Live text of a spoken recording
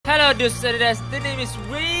Hello, this is the name is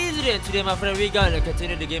RezZaDude, and today my friend we gonna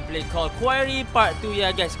continue the gameplay called Quarry Part 2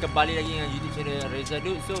 ya guys. Kembali lagi dengan YouTube channel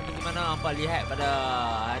RezZaDude. So bagaimana hampa lihat pada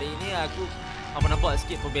hari ini aku nampak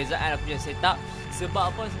sikit perbezaan aku punya setup.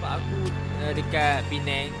 Sebab apa? Sebab aku dekat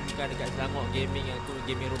Penang, bukan dekat Selangor gaming yang tu,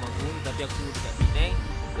 gaming rumah aku, tapi aku dekat Penang,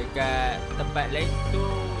 dekat tempat lain. So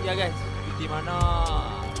ya guys, di mana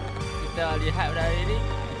kita lihat pada hari ini,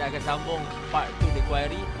 kita akan sambung part 2 di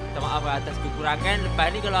Quarry. Minta maaf atas kekurangan.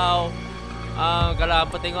 Lepas ni kalau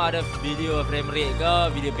apa tengok ada video frame rate ke,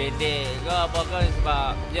 video pendek ke apa ke,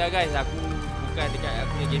 sebab ya guys, aku bukan dekat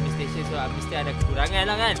aku punya gaming station, so mesti ada kekurangan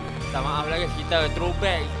lah kan. Minta maaf lah guys. Kita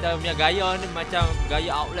throwback, kita punya gaya ni macam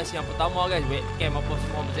gaya Outlast yang pertama guys. Webcam apa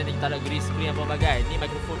semua macam ni, kita ada green screen apa bagai. Ni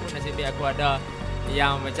mikrofon pun nasib baik aku ada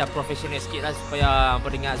yang macam professional sikit lah, supaya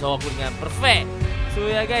hampa dengar suara aku dengan perfect.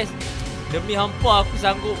 So ya guys, demi hampa aku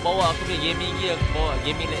sanggup bawa aku punya gaming gear, aku bawa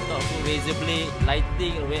gaming laptop aku, Razer Blade,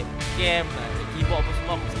 lighting, webcam, keyboard apa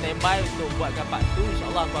semua aku standby untuk buatkan part 2.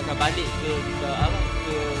 InsyaAllah aku akan balik ke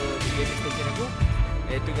gaming station aku,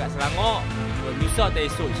 iaitu kat Selangor, lusa atau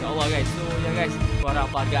esok insyaAllah guys. So ya guys, korang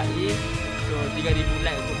hargai. So 3,000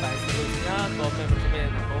 like untuk part seterusnya. Komen bersama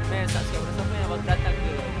yang nak komen, subscribe bersama yang baru datang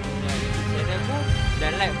ke YouTube channel aku,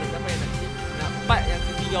 dan like bersama yang nak part yang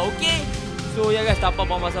ketiga, okay? So ya guys, tanpa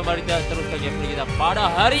buang masa mari kita teruskan gameplay kita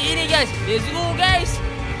pada hari ini guys. Let's go guys.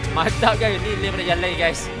 Mantap guys, ni lem dah jalan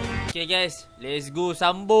guys. Okay guys, let's go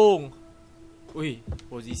sambung. Ui,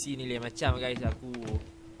 posisi ni lem macam guys, aku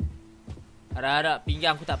harap-harap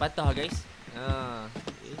pinggang aku tak patah guys.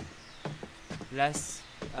 Okay. Last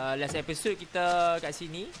episode kita kat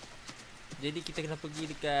sini. Jadi kita kena pergi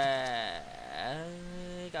kat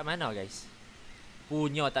mana guys?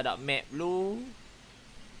 Punya tak ada map lu.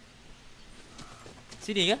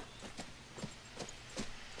 Sini ke?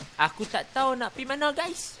 Aku tak tahu nak pergi mana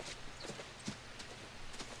guys.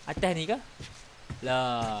 Atas ni ke?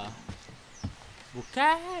 Lah,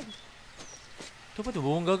 bukan. Tu apa tu?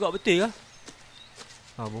 Burung gagak betul ke?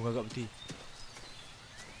 Burung gagak betul.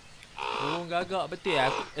 Burung gagak betul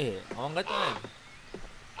aku. Orang kata kan,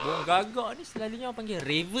 burung gagak ni selalunya orang panggil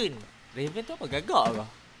raven. Raven tu apa? Gagak ke?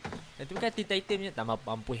 Itu kan titan-titan punya. Tak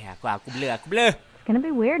mampu aku blur. It's gonna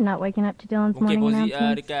be weird not waking up to Dylan's morning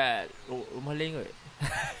announcements. Dekat rumah lain kot.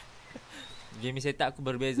 Gaming setup aku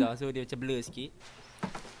berbeza, so dia macam blur sikit.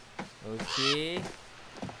 Okay.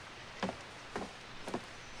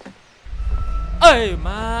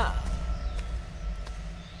 Mak.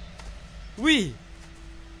 Wih,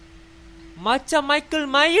 macam Michael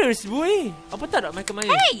Myers, boy. Apa tak ada Michael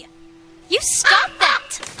Myers? Hey! You stop that!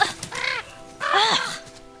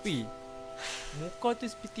 Wih, muka tu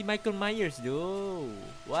seperti Michael Myers tu.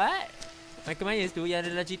 What? Michael Myers tu yang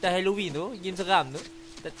dalam cerita Halloween tu, game seram tu.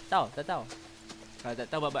 Tak tahu. Kalau tak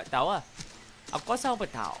tahu, babak tahu lah. Aku rasa apa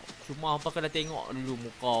tahu. Cuma apa kena tengok dulu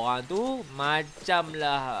muka orang tu, macam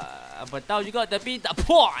lah apa tahu juga, tapi tak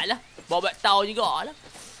puas lah. Babak tahu juga lah.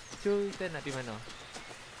 So kita nak pergi mana?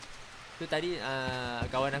 Tu tadi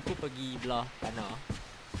kawan aku pergi belah sana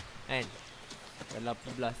kan. Kalau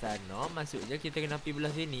pergi belah sana, maksudnya kita kena pergi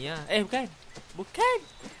belah sini lah. Bukan.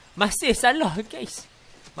 Masih salah guys.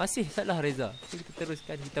 Masih salah Reza. So kita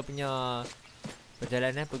teruskan kita punya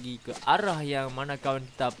perjalanan pergi ke arah yang mana kawan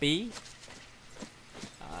kita pergi,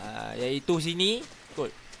 iaitu sini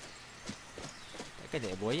kot. Takkan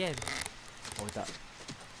ada boyan. Oh tak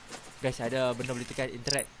guys, ada benda boleh tekan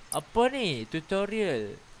interact. Apa ni?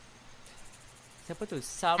 Tutorial. Siapa tu?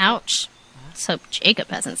 Ouch. Let's hope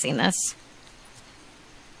Jacob hasn't seen this.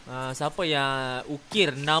 Siapa yang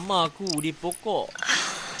ukir nama aku di pokok?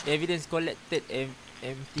 Evidence collected,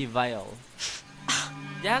 empty vial.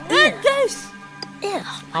 Jangan guys.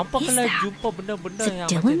 Hampa kalau jumpa benda-benda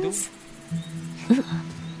yang macam tu,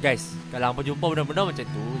 guys, kalau hampa jumpa benda-benda macam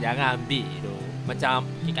tu, jangan ambil tu. Macam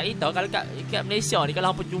kat kita, kalau kat Malaysia ni,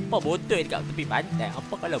 kalau hampa jumpa botol dekat tepi pantai,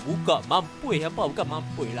 hampa kalau buka mampus, hampa bukan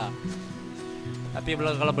mampus lah. Tapi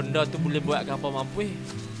kalau benda tu boleh buatkan hampa mampus,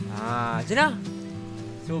 macam mana?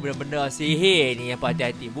 So benda-benda sihir ni hampa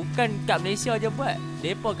hati-hati. Bukan kat Malaysia je buat,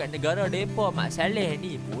 depa kat negara depa Mak Saleh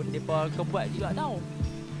ni pun depa akan buat juga tau.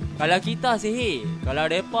 Kalau kita sihir, kalau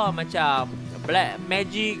depa macam black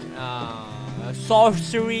magic,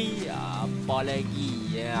 sorcery, apa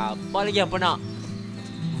lagi apa nak,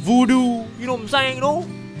 voodoo, you know what I'm saying? No.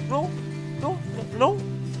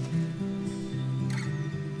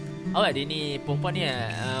 Alright, dia ni perempuan ni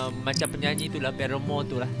macam penyanyi tu lah, Paramore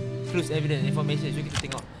tu lah. Clues, evidence, information. So kita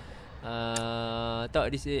tengok. Thought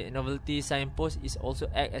this novelty signpost is also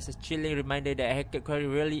act as a chilling reminder that Hackett Quarry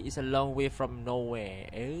really is a long way from nowhere.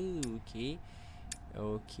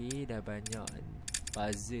 Okay, dah banyak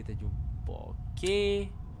puzzle terjumpa. Okay,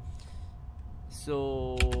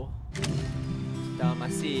 So kita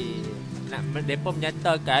masih nak mereka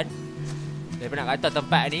menyatakan mereka nak kata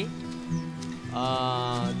tempat ni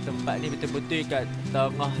betul-betul kat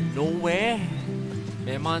tengah nowhere.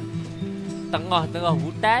 Memang tengah-tengah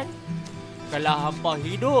hutan. Kalau hampa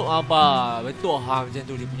hidup, betul macam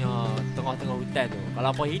tu dia punya tengah-tengah hutan tu. Kalau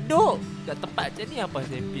hampa hidup kat tempat macam ni, hampa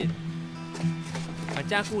sempit.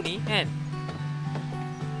 Macam aku ni kan,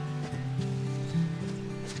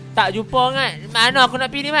 tak jumpa kan. Mana aku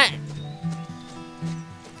nak pergi ni, Mat?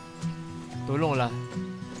 Tolonglah.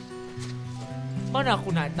 Mana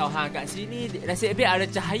aku nak tahu hang kat sini. Nasib baik ada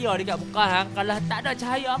cahaya dekat muka hang. Kalau tak ada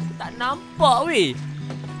cahaya, aku tak nampak weh.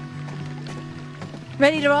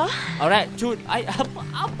 Ready to roll? Alright, Cud.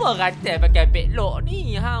 Apa kata pakai backlock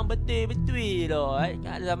ni? Hang betul-betul lah.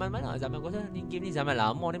 Zaman mana? Zaman kau ni game ni zaman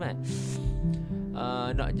lama ni, Mat.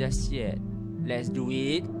 Not just yet. Let's do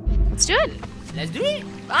it. Let's do it. Let's do it.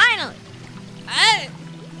 Finally.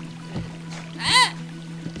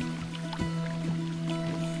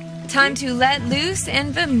 Time to let loose and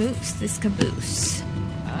vamoose this caboose.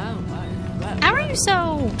 How are you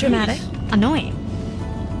so Dramatic? Annoying.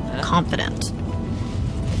 Confident.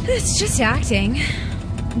 It's just acting.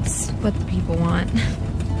 It's what the people want.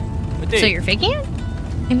 So you're faking it?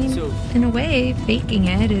 I mean, in a way, faking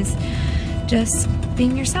it is just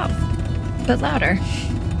being yourself, but louder.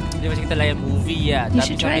 Dia macam kita layan movie lah. You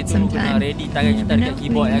should try it sometime. Ready tangan kita dekat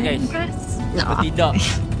keyboard lah, guys. No. Tidak.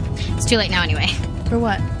 It's too late now anyway. For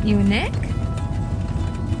what? You and Nick?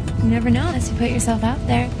 You never know unless you put yourself out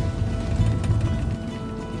there.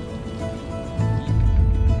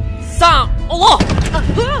 Allah!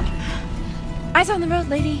 Eyes on the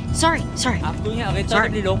road, lady. Sorry. Aku ingat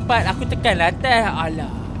kereta ni boleh lompat. Aku tekan atas.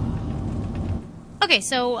 Alah. Okay,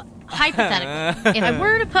 so hypothetically, if I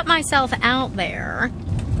were to put myself out there,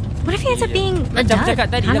 what if he ends up being a dud?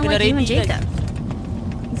 Kind of like you and Jacob.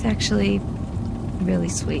 It's actually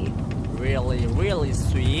really sweet. Really, really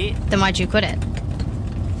sweet. Then why'd you quit it?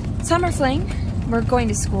 Summer fling. We're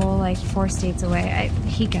going to school like 4 states away.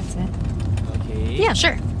 He gets it. Okay. Yeah,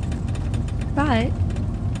 sure. But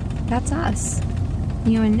that's us.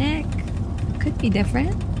 You and Nick could be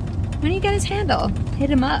different. When do you get his handle?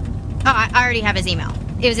 Hit him up. Oh, I already have his email.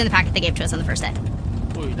 It was in the packet they gave to us on the first day.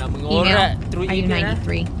 Ui, nak mengorak through Are you email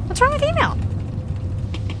 93? What's wrong with email?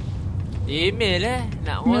 Email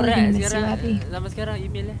nak Really ngorak gonna miss you, sekarang. Abby. Zaman sekarang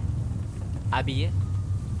email Abi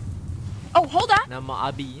Oh, hold on.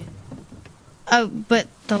 Nama Abi Oh,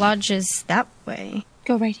 but the lodge is that way.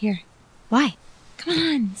 Go right here. Why? Come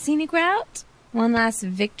on, scenic route. One last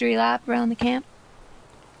victory lap around the camp.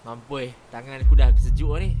 Mampu tangan aku dah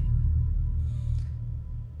sejuk ni.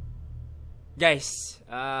 Guys,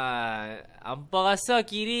 hampa rasa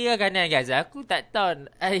kiri ke kanan, guys? Aku tak tahu.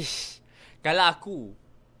 Kalau aku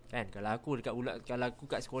dekat kalau aku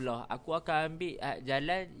kat sekolah, aku akan ambil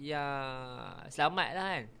jalan yang selamat lah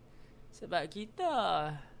kan. Sebab kita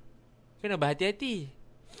kena berhati-hati.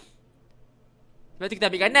 Sebab tu kita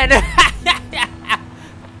ambil kanan.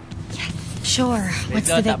 Sure.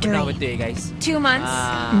 What's the tak pernah victory? betul, guys. 2 months,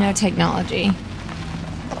 no technology. I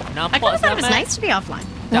Nampak kind of thought it was selamat. nice to be offline.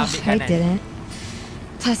 Tak Ugh, ambil I kanan. didn't.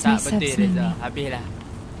 Plus, Tak me subs betul, Reza. me. Habislah.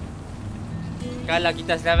 Kalau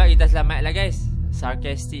kita selamat lah, guys.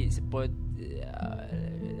 Sarcastic support.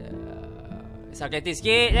 Sarcastic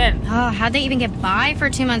sikit kan. Oh, how'd they even get by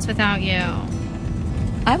for 2 months without you?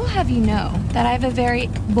 I will have you know that I have a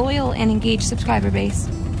very loyal and engaged subscriber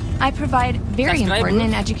base. I provide very important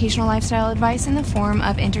and educational lifestyle advice in the form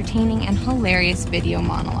of entertaining and hilarious video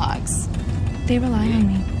monologues. They rely on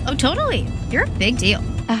me. Oh, totally. You're a big deal.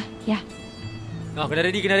 Yeah. Oh, kena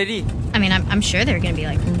ready. I mean, I'm sure they're gonna be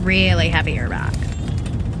like really happy you're back.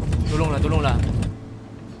 Tolonglah.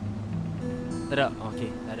 Tak ada.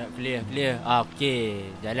 Okay, tak ada. Clear. Okay,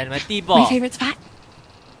 jalan mati My po. favorite spot?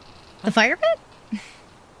 The fire pit?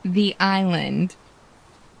 The island.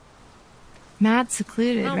 Mad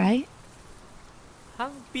secluded, right?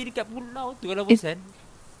 Hang pergi dekat pulau tu kalau bosan.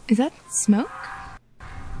 Is that smoke?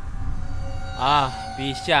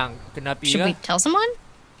 Pisang. Kena pergi Should we ke? tell someone?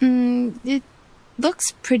 It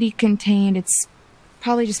looks pretty contained. It's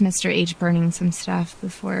probably just Mr. H burning some stuff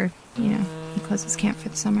before, he closes camp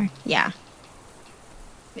for the summer. Yeah.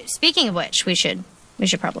 Speaking of which, we should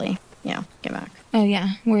probably, get back. Oh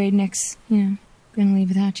yeah, worried Nick's, gonna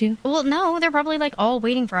leave without you. Well, no, they're probably like all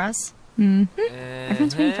waiting for us.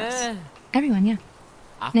 Everyone's waiting for us. Everyone, yeah.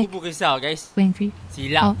 Aku Nick. pun risau, guys. Waiting for you.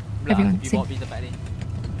 Silap pula everyone, aku pergi bawa pergi tempat ni.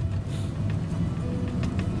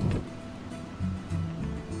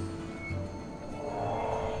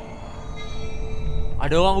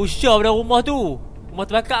 Ada orang usia pada rumah tu. Rumah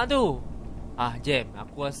terbakar tu. Jam.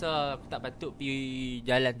 Aku rasa aku tak patut pergi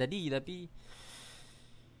jalan tadi tapi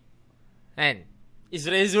kan. It's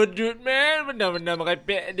RezZaDude man. Benar-benar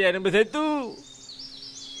merepek dia nombor 1.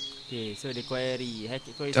 Okay, so the Quarry.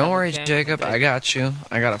 Don't worry, Jacob. I got you.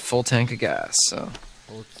 I got a full tank of gas, so.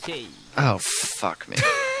 Okay. Oh, fuck me.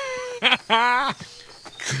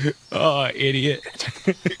 Oh, idiot.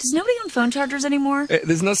 Does nobody own phone chargers anymore?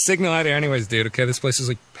 There's no signal out here anyways, dude, okay? This place is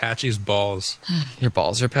like patchy as balls. Your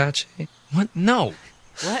balls are patchy? What? No.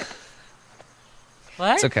 What?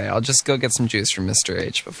 What? It's okay. I'll just go get some juice from Mr.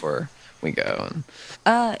 H before we go.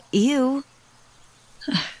 Ew.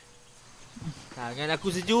 Tangan aku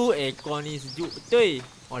sejuk, aircon ni sejuk betul.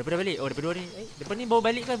 Oh, daripada balik. Oh, daripada ni. Depan ni bawa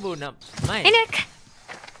balik kan baru nak main. Hey, Nick.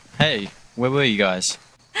 Hey, where were you guys?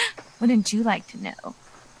 Wouldn't you like to know?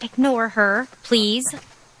 Ignore her, please.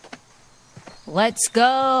 Let's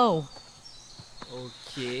go.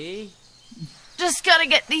 Okay. Just gotta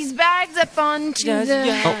get these bags up onto the...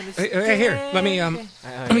 Oh, hey, here. Let me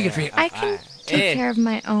get it for you. I can take care of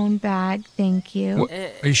my own bag, thank you.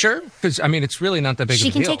 Are you sure? Because, I mean, it's really not that big of a She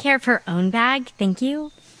deal. can take care of her own bag, thank you.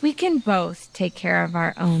 We can both take care of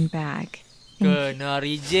our own bag. Kena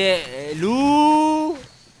reject lu.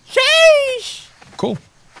 Sheesh. Cool.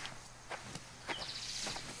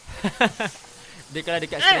 Dia kalau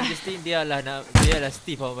dekat Stranger Things dia lah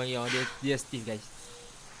Steve orang panggil orang dia Steve guys.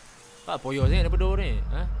 Pak poyo sangat daripada orang ni.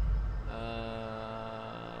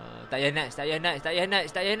 Tak payah nuts.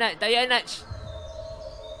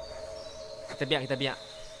 Kita biar.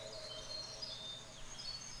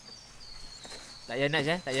 Tak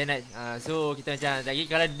payah nuts. So kita macam lagi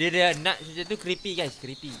kalau dia nuts macam tu creepy guys,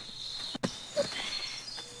 creepy.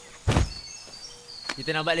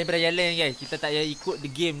 Kita nak buat daripada jalan guys. Kita tak payah ikut the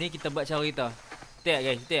game ni, kita buat cara kita. Betul tak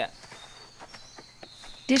guys? Betul tak?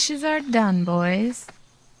 Dishes are done, boys.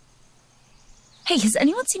 Hey, has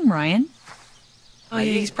anyone seen Ryan? Oh,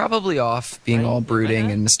 yeah, he's probably off being all brooding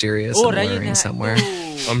and mysterious and worrying somewhere.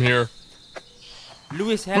 I'm here.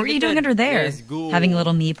 Lewis What were you doing under there? Let's go. Having a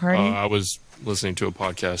little me party? I was listening to a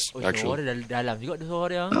podcast, actually. Suara dalam juga tu suara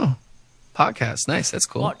dia. Oh, podcast. Nice. That's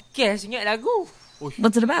cool. Podcast ingat lagu.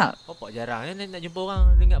 What's it about? Apa jarang nak jumpa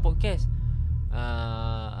orang dengar podcast.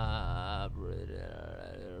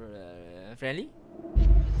 Friendly?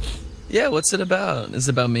 Yeah, what's it about? Is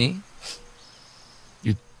it about me?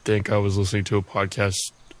 You think I was listening to a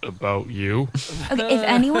podcast about you? Okay, if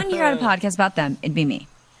anyone here had a podcast about them, it'd be me.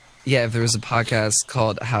 Yeah, if there was a podcast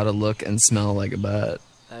called How to Look and Smell Like a Butt.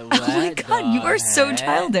 Oh my god, you are so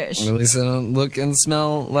childish. At least I don't look and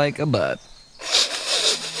smell like a butt.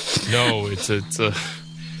 No, it's a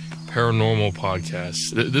paranormal podcast.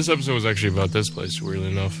 This episode was actually about this place,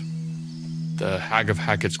 weirdly enough. The Hag of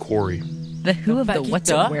Hackett's Quarry. The who of the what's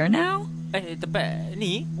it where now? Tempat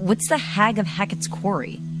ni? What's the Hag of Hackett's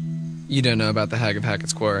Quarry? You don't know about the Hag of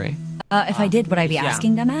Hackett's Quarry? If I did, would I be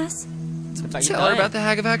asking, dumbass? Tell her about the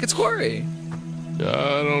Hag of Hackett's Quarry.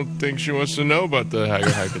 I don't think she wants to know about the Hag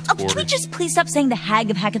of Hackett's Can we Quarry. just please stop saying the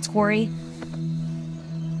Hag of Hackett's Quarry?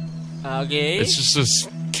 Okay. It's just this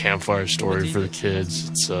campfire story for the kids.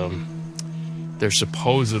 It's there's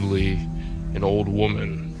supposedly an old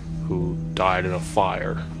woman who died in a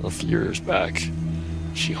fire a few years back.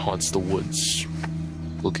 She haunts the woods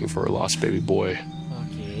looking for her lost baby boy.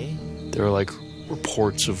 Okay. There are like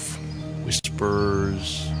reports of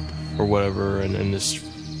whispers or whatever, and this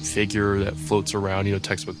figure that floats around, you know,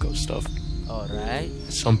 textbook ghost stuff. Alright.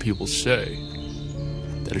 Some people say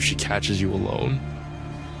that if she catches you alone,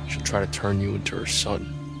 she'll try to turn you into her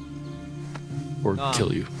son. Or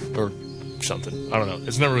kill you. Or something. I don't know.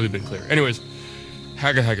 It's never really been clear. Anyways,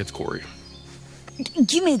 Hag of Hackett's Quarry.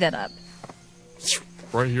 You made that up. It's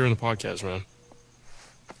right here in the podcast, man.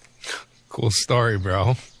 Cool story,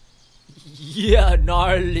 bro. Yeah,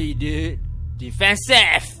 gnarly, dude.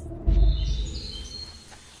 Defensive.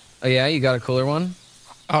 Oh yeah, you got a cooler one?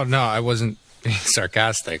 Oh, no, I wasn't being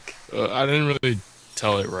sarcastic. I didn't really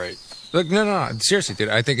tell it right. Look, no, seriously, dude.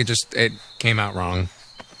 I think it came out wrong.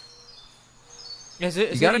 You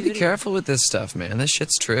gotta be careful with this stuff, man. This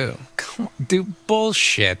shit's true. Come on, dude,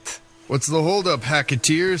 bullshit. What's the holdup,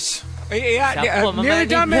 Hacketeers? Yeah, nearly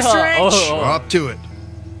done, Mr. H. We're up to it.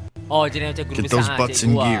 Oh, jadi macam guru Get those besar, butts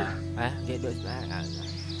in cikgu gear.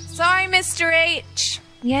 Sorry, Mr. H.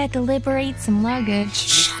 We had to liberate some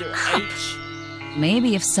luggage. Mr. H.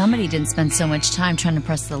 Maybe if somebody didn't spend so much time trying to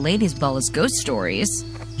press the ladies with all his ghost stories.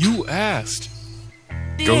 You asked.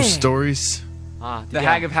 Ghost stories? The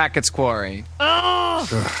Hag of Hackett's Quarry.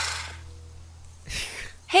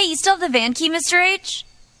 Hey, you still have the van key, Mr. H?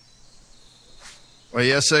 Why,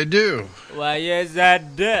 yes, I do. Why, yes, I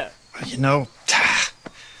do. You know,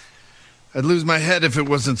 I'd lose my head if it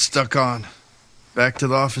wasn't stuck on. Back to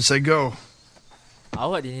the office I go.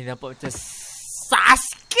 Awak ni nampak macam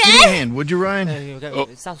Sasuke. Give me a hand, would you, Ryan?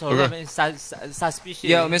 Sounds okay. suspicious.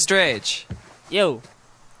 Yo, Mr. H. Yo.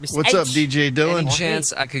 Mr. What's up, H. DJ Dylan? Any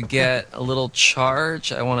chance I could get a little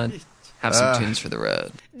charge? I want to have some tunes for the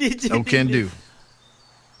road. No can do.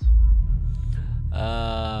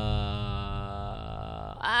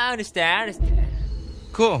 I understand.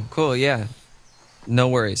 Cool, yeah. No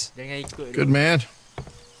worries. Jangan ikut Good man.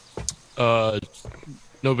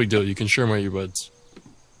 No big deal. You can share my earbuds.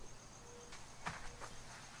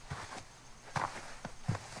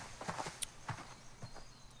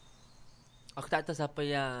 Aku tak tahu siapa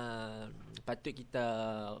yang patut kita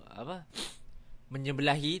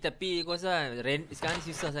menyebelahi, tapi aku rasa sekarang ni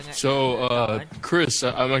susah sangat. So, Chris,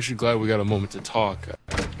 I'm actually glad we got a moment to talk.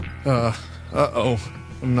 Uh-oh.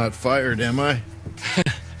 I'm not fired, am I?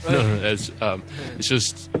 No, it's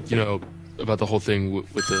just, you know, about the whole thing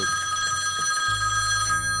with the...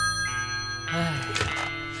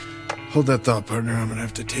 Hold that thought, partner. I'm gonna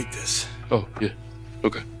have to take this. Oh, yeah.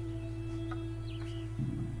 Okay.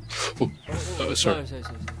 Oh, sorry.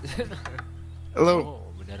 Hello. Oh,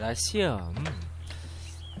 benda rahsia.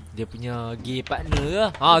 Dia punya gay partner ke?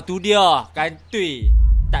 Tu dia. Kantui.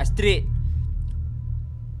 Tak straight.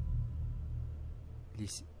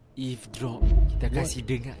 Please eavesdrop. Kita kasih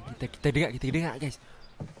dengar. Kita dengar guys.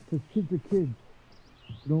 The kids are kids.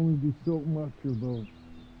 Can only do so much about.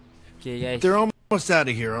 Okay guys. They're almost out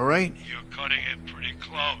of here, all right? You're cutting it pretty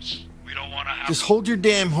close. We don't want to have... Just hold your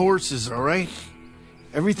damn horses, all right?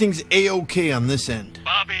 Everything's A-okay on this end.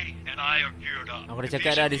 Bobby and I are geared up. Aku dah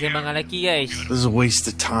cakap dah dia sembang dengan lelaki guys. This is a waste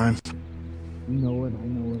of time. You know it,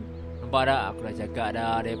 I know it. Nampak tak? Aku dah cakap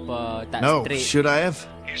dah. Mereka tak No, straight. should I have?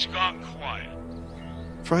 He's gone quiet.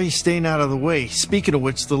 Probably staying out of the way. Speaking of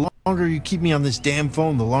which, the longer you keep me on this damn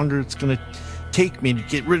phone, the longer it's gonna take me to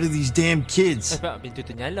get rid of these damn kids. Sebab pintu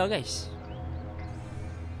tu nyala guys.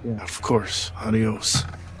 Yeah. Of course. Adios.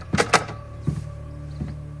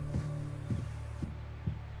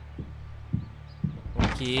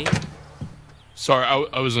 Okay. Sorry,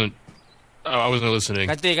 I wasn't listening.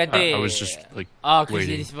 I was just like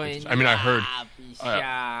waiting. I mean, I heard.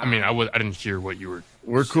 I mean, I didn't hear what you were.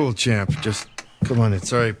 We're cool, champ. Just come on. It's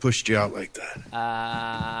sorry I pushed you out like that.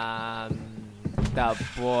 Tak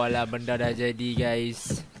apalah, benda dah jadi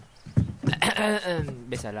guys.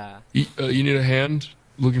 Biasalah. You need a hand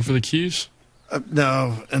looking for the keys?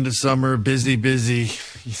 No, end of summer, busy.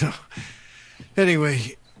 You know.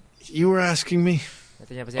 Anyway, you were asking me.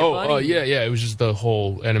 Oh, yeah. It was just the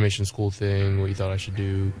whole animation school thing. What you thought I should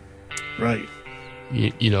do? Right.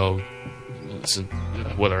 You know,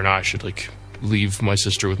 whether or not I should like leave my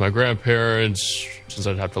sister with my grandparents, since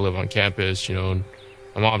I'd have to live on campus. You know, and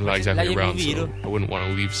my mom's not exactly around, so I wouldn't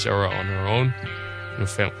want to leave Sarah on her own. You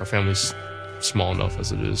know, our family's small enough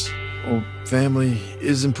as it is. Well, family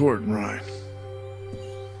is important, Ryan.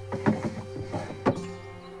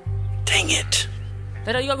 Dang it.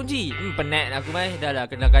 Tak ada juga kunci. Penat aku mai. Dah lah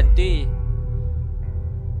kena ganti.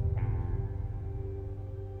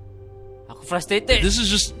 Aku frustrated. This is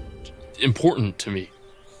just important to me.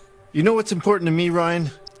 You know what's important to me, Ryan?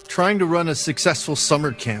 Trying to run a successful summer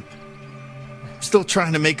camp. Still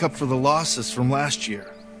trying to make up for the losses from last year.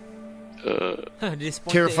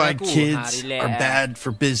 Terrified kids are bad for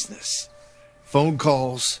business. Phone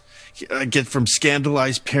calls I get from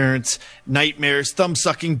scandalized parents, nightmares,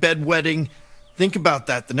 thumb-sucking, bedwetting. Think about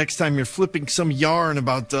that the next time you're flipping some yarn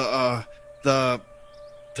about the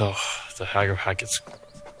Hackett's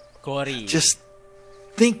Quarry. Just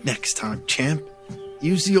think next time, champ.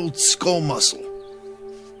 Use the old skull muscle.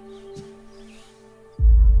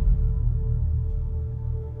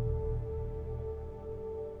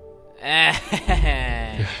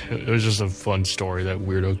 It was just a fun story that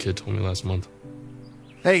weirdo kid told me last month.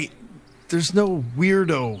 Hey, there's no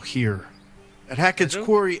weirdo here. At Hackett's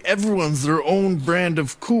Quarry, everyone's their own brand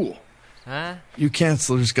of cool. Huh? You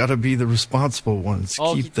counselors gotta be the responsible ones.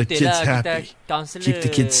 Keep the kids happy. Keep the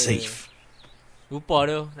kids safe. Lupa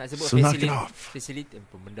tu nak sebut So knock it off. Facility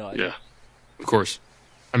apa benda. Yeah, of course.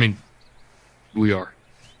 I mean, we are.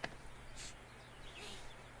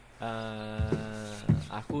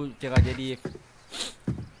 Aku kira jadi.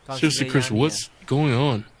 Seriously, Chris, what's going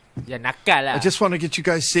on? Ya nakal lah. I just want to get you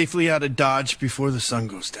guys safely out of Dodge before the sun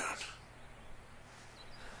goes down.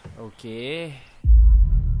 Okay.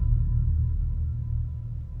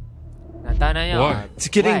 Natanya. Why?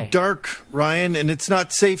 It's getting dark, Ryan, and it's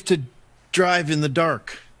not safe to drive in the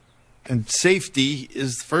dark. And safety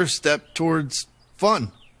is the first step towards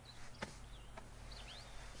fun.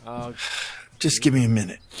 Just give me a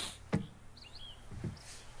minute.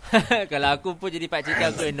 Kalau aku pun jadi pakcik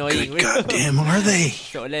aku annoying. God damn, are they?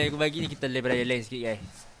 Soalan yang aku bagi ni kita boleh berlain sikit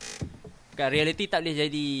guys. Kat reality tak boleh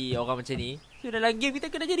jadi orang macam ni. So dalam game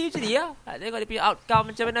kita kena jadi macam ni lah. Tengok dia punya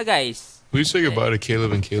outcome macam mana guys. Please say goodbye to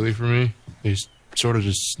Caleb and Kaylee for me. They sort of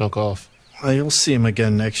just snuck off. You'll see him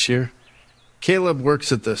again next year. Caleb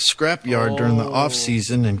works at the scrapyard during the off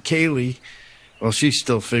season, and Kaylee, well, she's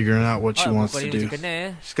still figuring out what she wants to do.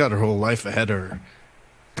 She's got her whole life ahead of her.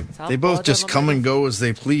 They both just come and go as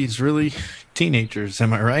they please, really. Teenagers,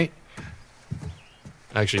 am I right?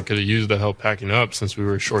 Actually, could have used the help packing up since we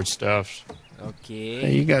were short-staffed. Okay.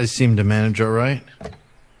 Hey, you guys seem to manage all right.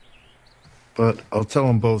 But I'll tell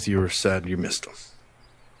them both you were sad you missed them.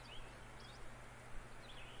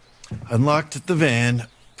 Unlocked the van,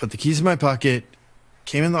 put the keys in my pocket,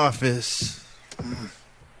 came in the office.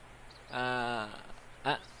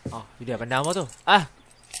 Oh, dia pandang apa tu?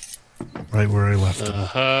 Right where I left them.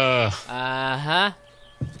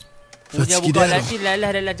 Punya buka nanti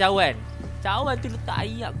lalah dalam cawan. Cawan tu letak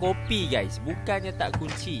air kopi guys. Bukannya tak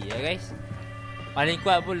kunci ya guys. Paling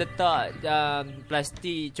kuat pun letak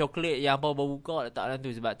plastik coklat yang apa baru buka letak dalam tu.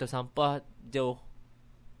 Sebab tu sampah jauh.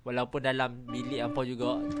 Walaupun dalam bilik apa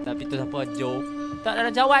juga. Tapi tu sampah jauh. Letak dalam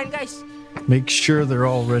cawan guys. Make sure they're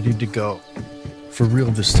all ready to go. For real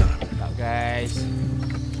this time. Letak guys.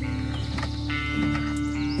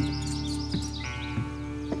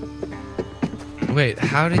 Wait,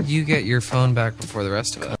 how did you get your phone back before the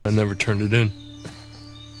rest of us? I never turned it in.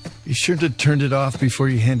 Be sure to turn it off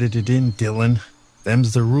before you handed it in, Dylan.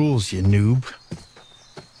 Them's the rules, you noob.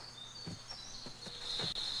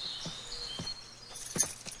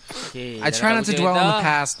 Okay, I try not to dwell on the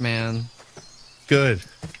past, man. Good.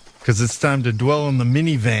 Because it's time to dwell on the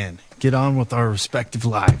minivan. Get on with our respective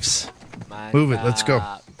lives. Move it, let's go.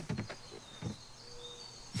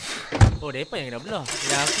 Oh, mereka yang kena belah.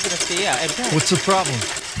 Yang aku kena stay lah. What's the problem?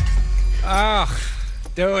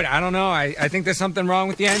 Dude, I don't know. I think there's something wrong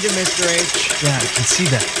with the engine, Mr. H. Yeah, I can see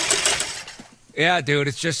that. Yeah, dude,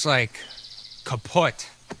 it's just like kaput.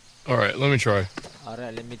 Alright, let me try.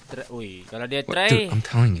 Alright, let me try. Ui, kalau dia try. Dude, I'm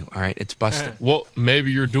telling you, alright, it's busted. Well,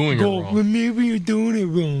 maybe you're doing it wrong. Well, maybe you're doing it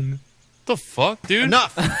wrong. What the fuck, dude?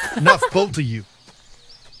 Enough! Enough, both of you.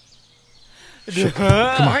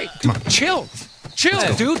 Come on, come on. Chill,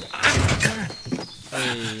 dude.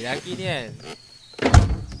 Hey, laki ni kan.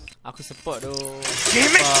 Aku support tu.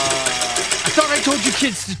 Damn it! I thought I told you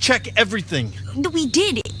kids to check everything. We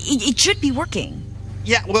did. It should be working.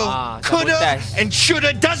 Yeah, well, coulda and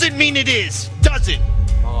shoulda doesn't mean it is, does it?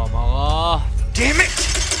 Marah. Damn it!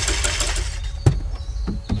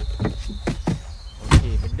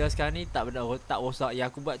 Okay, benda sekarang ni tak rosak.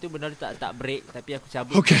 Yang aku buat tu benda tak break, tapi aku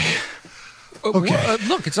cabut. Okay.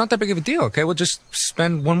 Look, it's not that big of a deal, okay? We'll just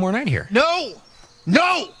spend one more night here. No!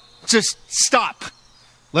 Just stop.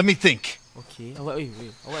 Let me think. Okay. Awak dia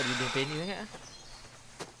panik sangat.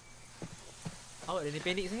 Awak dia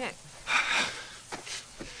panik sangat.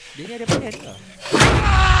 Dia ni ada plan ke?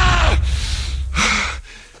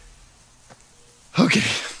 Okay.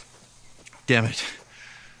 Damn it.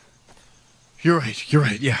 You're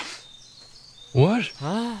right, yeah. What?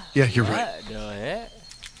 Yeah, you're right. What the heck?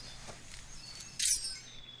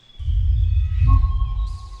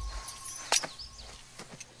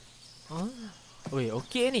 Weh,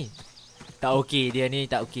 okey ni. Tak okey, dia ni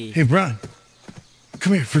tak okey. Hey, Brian.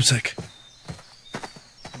 Come here for a sec.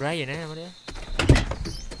 Brian nama dia?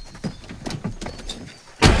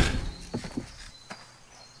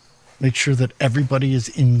 Make sure that everybody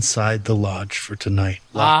is inside the lodge for tonight.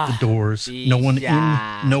 Lock the doors. No one in,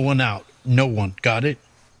 no one out. No one. Got it?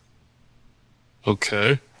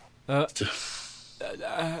 Okay. I'll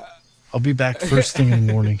be back first thing in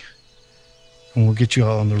the morning. And we'll get you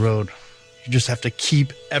all on the road. You just have to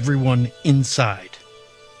keep everyone inside.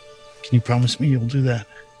 Can you promise me you'll do that?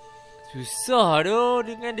 Susah tu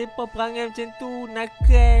dengan depa perangai macam tu,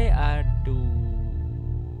 nakal. Aduh.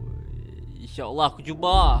 InsyaAllah aku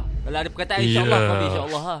cuba. Kalau ada perkataan insyaAllah kau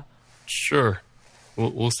insyaAllah ha. Sure.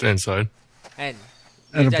 We'll stay inside. Kan?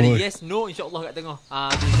 Dia jadi yes, no, insyaAllah kat tengah.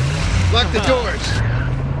 Lock the doors.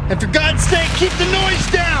 And for God's sake, keep the noise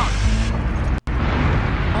down.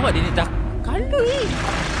 Awak dia ni tak kala ni.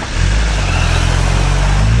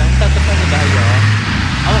 Jantan tempat ni bahaya.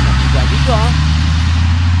 Awak tak buat juga.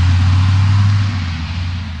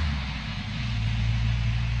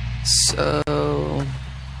 So,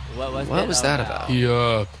 what was that about? He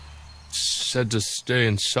said to stay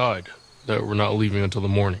inside, that we're not leaving until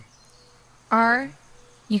the morning. Are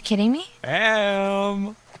you kidding me?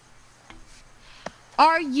 Are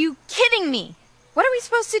you kidding me? What are we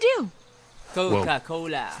supposed to do?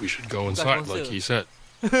 Coca-Cola. We should go inside, like he said.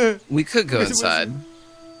 We could go inside.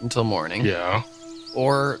 until morning. Yeah.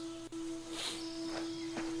 Or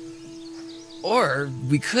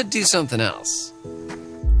we could do something else.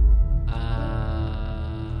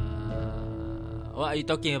 What are you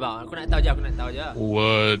talking about? Aku nak tahu je.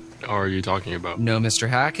 What are you talking about? No Mr.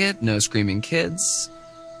 Hackett, no screaming kids.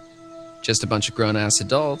 Just a bunch of grown-ass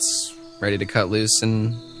adults ready to cut loose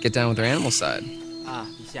and get down with their animal side.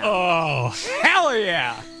 Oh, hell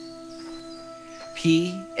yeah!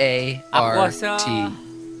 P-A-R-T.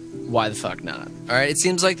 Why the fuck not? Alright, it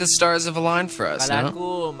seems like the stars have aligned for us, no?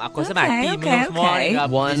 Aku rasa mati minum semua ni.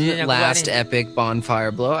 One last epic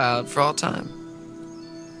bonfire blowout for all time.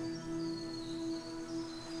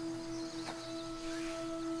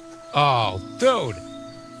 Oh, dude.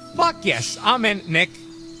 Fuck yes, I'm in. Nick,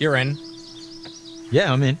 you're in.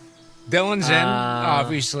 Yeah, I'm in. Dylan's in,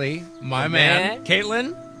 obviously. My man.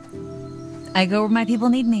 Caitlin? I go where my people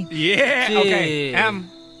need me. Yeah, okay.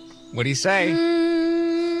 What do you say?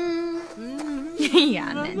 Yeah,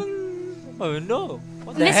 I'm in. Oh no.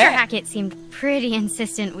 Mr. Hackett seemed pretty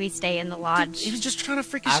insistent we stay in the lodge. He was just trying to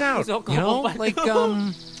freak us out. You know, like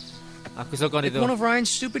one of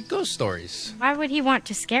Ryan's stupid ghost stories. Why would he want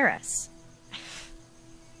to scare us?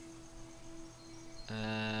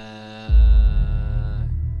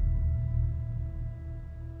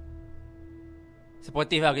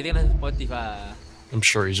 Sportif lah, kita kena sportif lah. I'm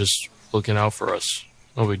sure he's just looking out for us.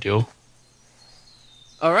 No big deal.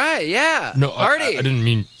 Alright, yeah. No, party. I didn't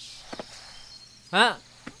mean... Ha?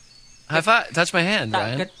 High five. Touch my hand,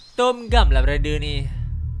 Ryan. Tak ketum gam lah brother ni.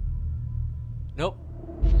 Nope.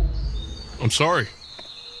 I'm sorry.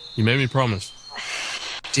 You made me promise.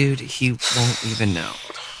 Dude, he won't even know.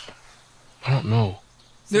 I don't know.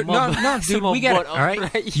 No, dude, we get it, alright?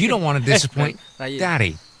 You don't want to disappoint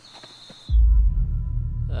Daddy.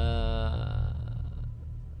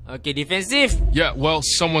 Okay, defensive. Yeah, well,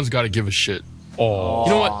 someone's got to give a shit. Oh.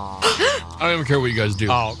 You know what? I don't even care what you guys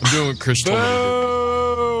do. I'm doing what Chris told me to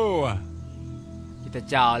do. Kita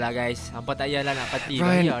ciao lah guys. Hampa tak payahlah nak party.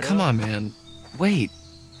 Ryan, come on man. Wait.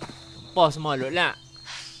 Pause semua lot lah.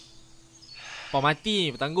 Hampa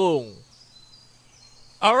mati, bertanggung.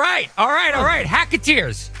 Alright.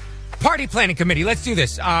 Hacketeers. Party planning committee, let's do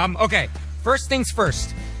this. Okay. First things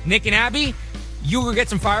first. Nick and Abby, you go get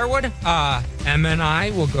some firewood. Emma and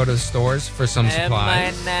I will go to the stores for some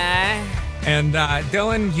supplies. And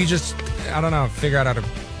Dylan, you just, I don't know, figure out how to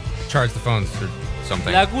charge the phones or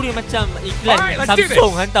something. Lagu ni macam iklan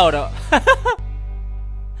Samsung hantar tau.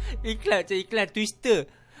 Iklan Twister.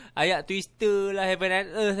 Ayat Twister lah, Heaven and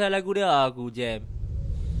Earth lah lagu dia. Aku jam.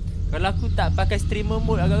 Kalau aku tak pakai streamer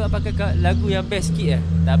mode, agak-agak pakai lagu yang best sikit lah.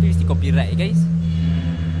 Tapi mesti copyright guys.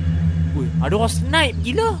 Ui, ada orang snipe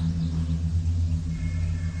gila.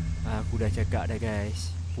 Aku dah cakap dah guys.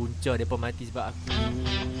 Punca dia mati sebab aku.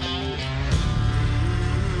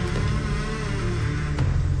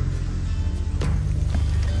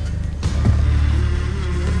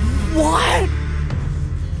 What?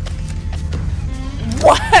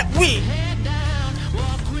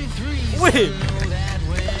 Wait.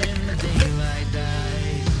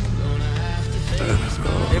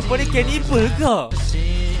 Mereka ni cannibal ke?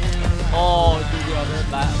 Oh, tu dia.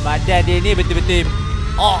 Badan dia ni betul-betul.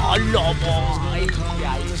 Oh, alamak.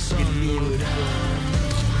 Geli betul.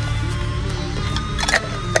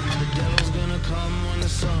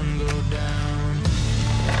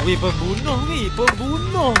 Weh,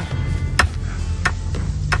 pembunuh.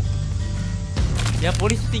 Ya,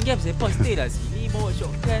 polis tinggal siapa stay lah sini bawa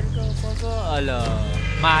shotgun ke apa ke. Alah,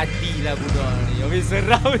 matilah budak ni. Habis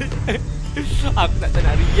seram. Aku tak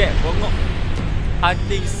nak react bongok.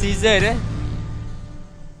 Hunting season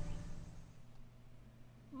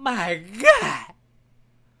My god.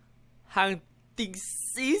 Hunting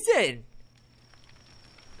season.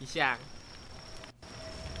 Pisang.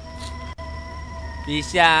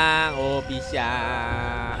 Oh,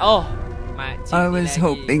 pisang. Oh, makcik I was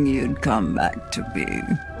hoping you'd come back to me.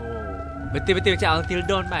 Oh, betul-betul macam Until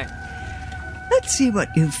Dawn, man. Let's see what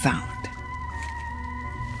you found.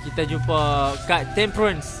 Kita jumpa kat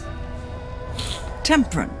Temperance.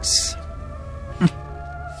 Temperance.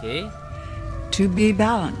 Okay. To be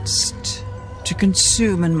balanced, to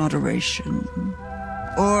consume in moderation,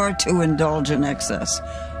 or to indulge in excess.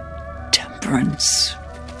 Temperance.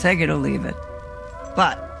 Take it or leave it.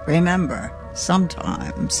 But remember,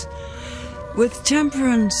 sometimes with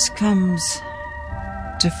temperance comes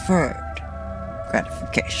deferred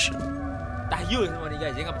gratification. Tahyul semua ni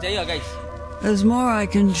guys, jangan percaya guys. There's more I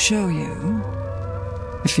can show you,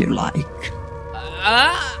 if you like.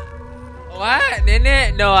 What?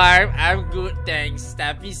 Nenek? No, I'm good, thanks.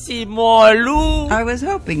 Tapi si malu. I was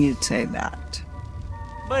hoping you'd say that.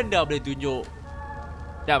 Benda boleh tunjuk.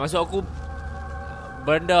 Dah masuk aku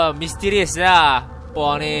benda misterius lah Apa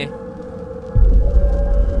ni.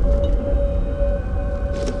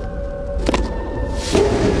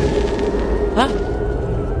 Hah?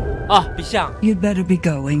 Ah, pisang. You'd better be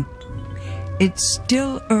going. It's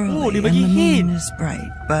still early and the moon is bright,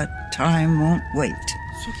 but time won't wait.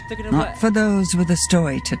 So kita kena Not for those with a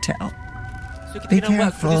story to tell. So kita Be kena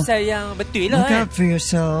buat careful. keputusan yang betul lah. Look out for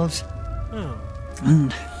yourselves.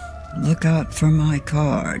 And look out for my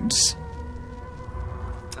cards.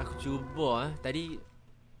 Aku cuba tadi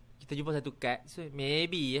kita jumpa satu kad. So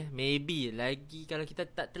maybe lagi kalau kita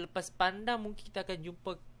tak terlepas pandang mungkin kita akan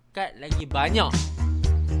jumpa kad lagi banyak.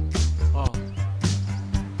 Oh.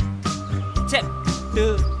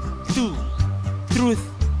 Chapter 2. Truth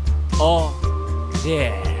or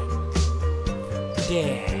Dare.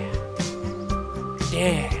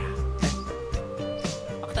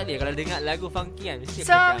 Aku tak boleh kalau dengar lagu funky kan.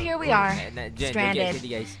 So here we are, stranded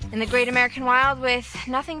in the great American wild with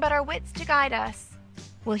nothing but our wits to guide us.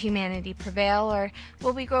 Will humanity prevail, or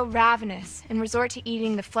will we grow ravenous and resort to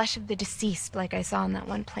eating the flesh of the deceased like I saw in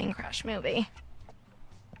that one plane crash movie?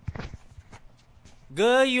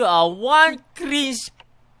 Girl, you are one cringe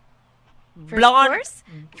blonde. First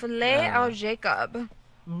course, filet au Jacob.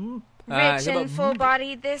 Rich and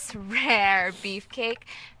full-bodied, this rare beefcake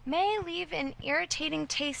may leave an irritating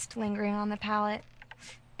taste lingering on the palate.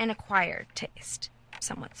 An acquired taste,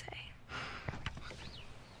 some would say.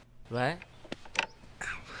 What?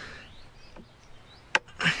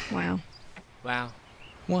 Wow.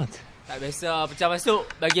 What? Tak biasa pecah masuk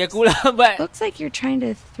bagi aku lah, but Looks like you're trying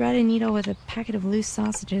to thread a needle with a packet of loose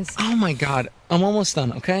sausages. Oh my god, I'm almost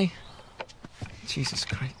done, okay? Jesus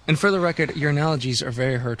Christ. And for the record, your analogies are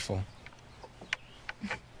very hurtful.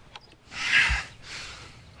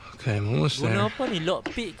 Okay, I'm almost there. guna apa ni?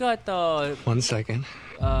 Lockpick ke atau 1 second.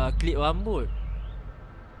 klip rambut?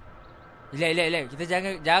 Relax. Kita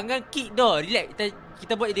jangan kick dah. Relax.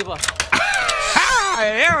 Kita buat idea apa?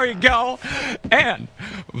 There we go. And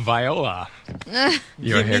Viola.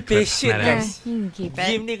 Your Game ni haircut's patient badass. guys.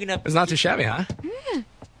 Game ni kena It's not too shabby, huh?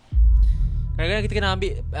 kadang-kadang kita kena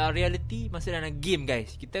ambil reality masuk dalam game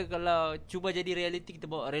guys. Kita kalau cuba jadi reality, kita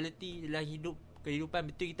bawa reality dalam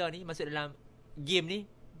kehidupan betul kita ni masuk dalam game ni,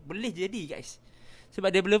 boleh jadi guys.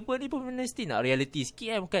 Sebab developer ni pun mesti nak reality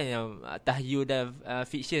sikit kan, bukan yang tahyul dan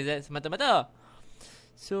fiction semata-mata.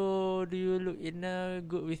 So, do you look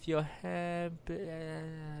good with your hand?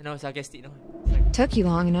 No, sarcastic no. Took you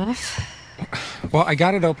long enough. Well, I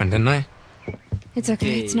got it open, didn't I? It's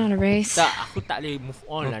okay, it's not a race. Tak, aku tak boleh move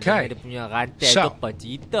on lah Okay. dengan dia punya rantai So, tu apa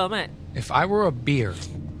cerita mat. If I were a beer,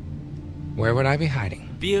 where would I be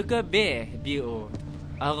hiding? Beer ke bear? Beer oh.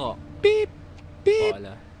 Arak. Beep, beep,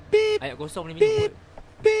 lah. beep. Ayat kosong boleh minum.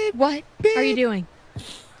 What are you doing?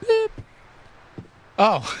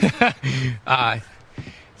 Oh,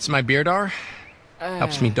 it's my beer dar.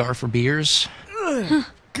 Helps me dar for beers.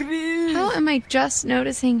 How am I just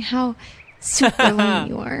noticing how super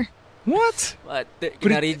lean you are? What? What?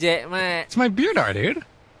 Kena reject mat. It's my beer dar, dude.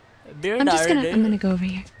 Beer I'm dar gonna go over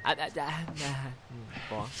here.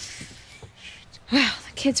 Wow,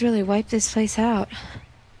 the kids really wiped this place out.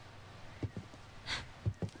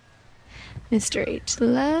 Mr. H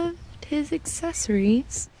loved his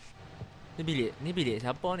accessories. Ni bilik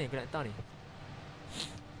siapa ni? Aku nak tahu ni.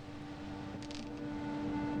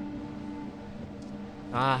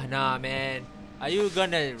 Nah man. Are you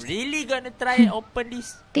really gonna try open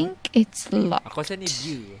this? Think it's locked. Aku rasa ni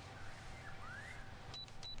view.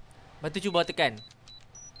 Lepas tu cuba tekan.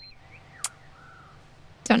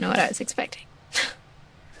 Don't know what I was expecting.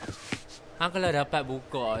 Kalau dapat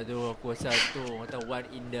buka tu, aku rasa tu atau one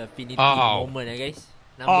in the infinity Oh. moment lah guys.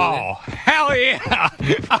 Number Oh, hell yeah!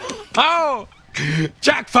 Oh,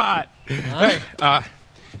 jackpot! Hey,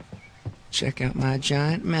 check out my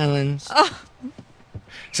giant melons.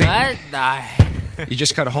 See, you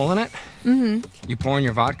just cut a hole in it. Mm-hmm. You pour in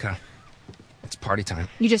your vodka. It's party time.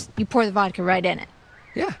 You pour the vodka right in it.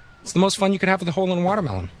 Yeah, it's the most fun you could have with a hole in a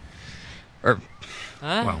watermelon. Or,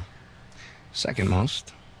 well, second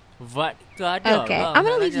most. Vodka ada. Okay, I'm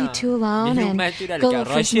gonna leave you two alone and go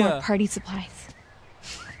look for some more party supplies.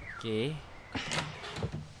 Okay.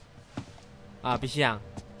 Pisang.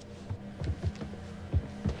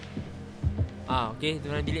 Okay,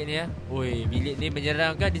 tuan bilik ni ya. Oi, bilik ni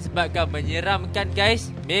menyeramkan disebabkan menyeramkan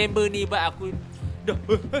guys. Member ni buat aku dah.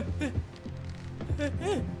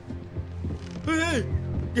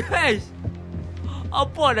 Guys.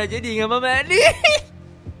 Apa dah jadi dengan Mamat ni?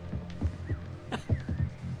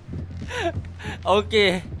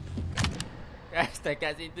 Okay. Guys,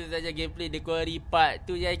 setakat situ saja gameplay The Quarry Part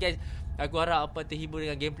 2 ya guys. aku harap hampa terhibur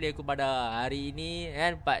dengan gameplay aku pada hari ini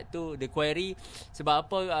kan, part tu The Quarry. Sebab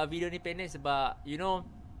apa video ni pendek, sebab you know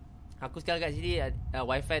aku sekarang kat sini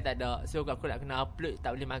wifi tak ada. So aku nak kena upload,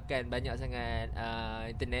 tak boleh makan banyak sangat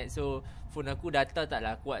internet. So phone aku data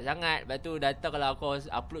taklah kuat sangat. Lepas tu data kalau aku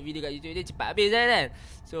upload video kat YouTube dia cepat habis kan.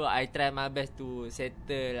 So I try my best to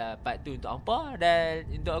settle part tu untuk hampa. Dan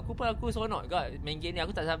untuk aku pun, aku seronok juga main game ni.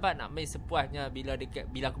 Aku tak sabar nak main sepuasnya. Bila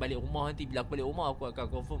aku balik rumah nanti, bila aku balik rumah aku akan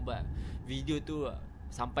confirm buat video tu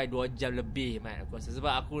sampai 2 jam lebih aku rasa.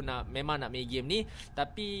 Sebab aku memang nak main game ni,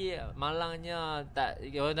 tapi malangnya tak,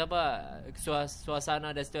 orang apa,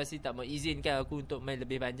 suasana dan situasi tak mengizinkan aku untuk main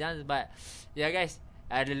lebih panjang. Sebab ya guys,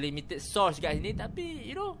 ada limited source kat sini. Tapi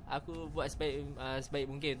you know, aku buat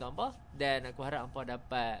sebaik mungkin untuk hampa. Dan aku harap hampa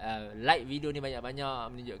dapat like video ni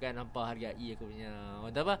banyak-banyak, menunjukkan hampa hargai aku punya,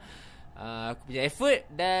 orang apa, aku punya effort.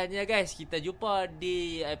 Dan ya guys, kita jumpa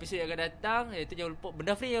di episod yang akan datang. Iaitu jangan lupa,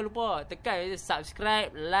 benda free jangan lupa tekan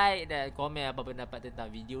subscribe, like dan komen apa pendapat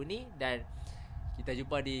tentang video ni. Dan kita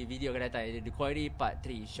jumpa di video akan datang, iaitu The Quarry Part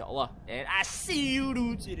 3 insyaAllah. And I see you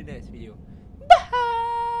dude in the next video. Bye.